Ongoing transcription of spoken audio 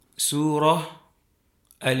سورة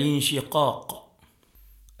الانشقاق.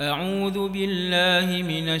 أعوذ بالله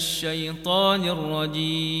من الشيطان الرجيم.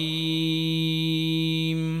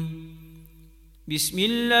 بسم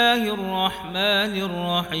الله الرحمن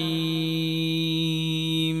الرحيم.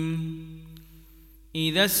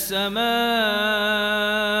 إذا السماء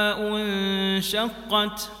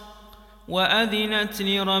انشقت وأذنت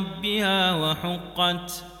لربها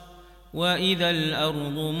وحقت وإذا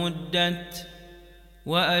الأرض مدت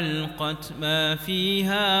وألقت ما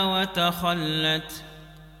فيها وتخلت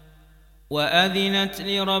وأذنت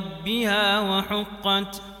لربها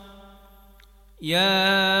وحقت.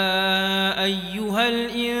 يا أيها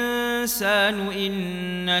الإنسان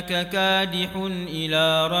إنك كادح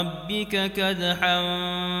إلى ربك كدحا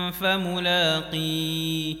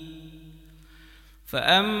فملاقيه.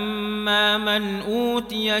 فأما من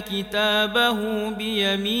أوتي كتابه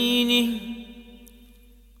بيمينه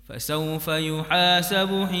فسوف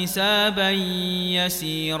يحاسب حسابا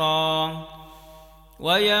يسيرا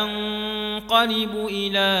وينقلب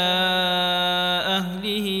إلى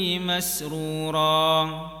أهله مسرورا.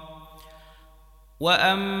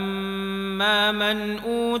 وأما من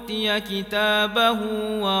أوتي كتابه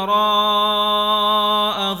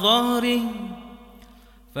وراء ظهره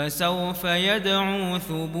فسوف يدعو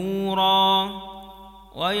ثبورا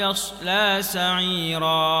ويصلى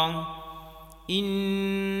سعيرا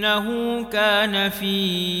إنه كان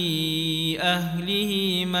في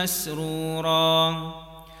أهله مسرورا.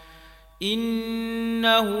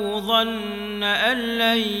 إنه ظن أن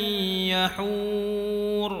لن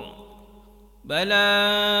يحور بلى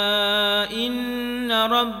إن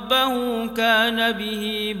ربه كان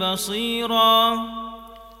به بصيرا.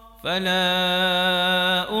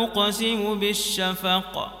 فلا أقسم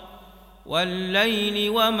بالشفق والليل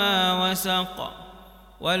وما وسق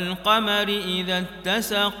والقمر إذا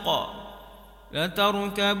اتسق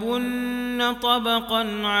لتركبن طبقا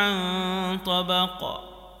عن طبق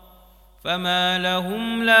فما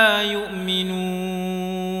لهم لا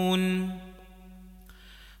يؤمنون.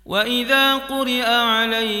 وإذا قرئ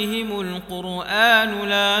عليهم القرآن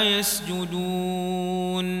لا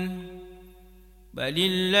يسجدون بل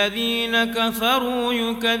الذين كفروا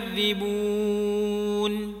يكذبون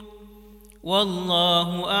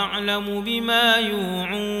والله أعلم بما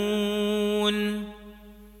يوعون.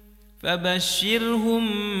 فبشرهم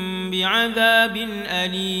بعذاب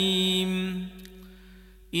أليم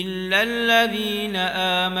إلا الذين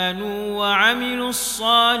آمنوا وعملوا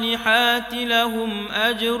الصالحات لهم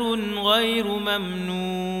أجر غير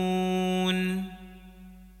ممنون.